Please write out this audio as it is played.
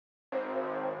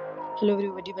Hello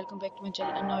everybody, welcome back to my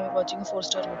channel and now you're watching a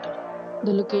 4-star hotel.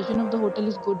 The location of the hotel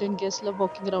is good and guests love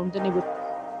walking around the neighborhood.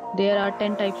 There are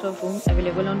 10 types of rooms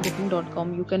available on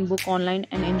booking.com. You can book online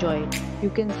and enjoy it. You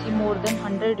can see more than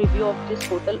 100 reviews of this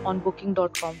hotel on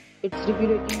booking.com. Its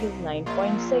review rating is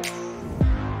 9.6,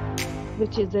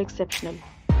 which is exceptional.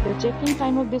 The check-in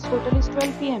time of this hotel is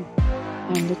 12 p.m.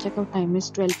 and the checkout time is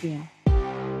 12 p.m.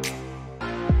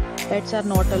 Pets are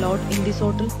not allowed in this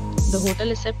hotel. The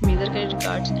hotel accepts major credit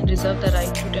cards and reserves the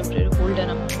right to temporarily hold an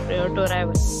amount prior to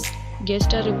arrival.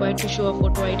 Guests are required to show a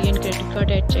photo ID and credit card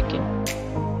at check-in.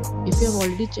 If you have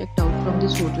already checked out from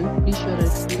this hotel, please share your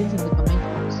experience in the comment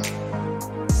box.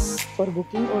 For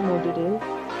booking or more details,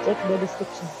 check the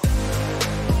description.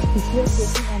 If you are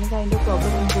facing any kind of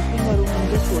problem in booking a room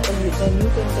in this hotel, then you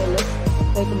can tell us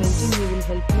by commenting. We will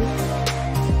help you.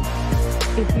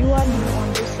 If you are new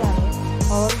on this channel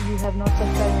or you have not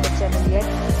subscribed the channel yet,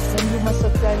 then you must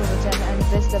subscribe to the channel and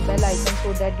press the bell icon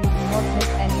so that you do not miss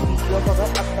any video of our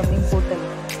upcoming hotel.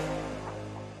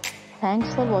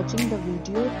 Thanks for watching the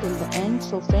video till the end.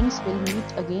 So friends, will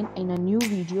meet again in a new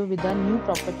video with a new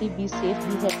property. Be safe,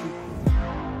 be happy.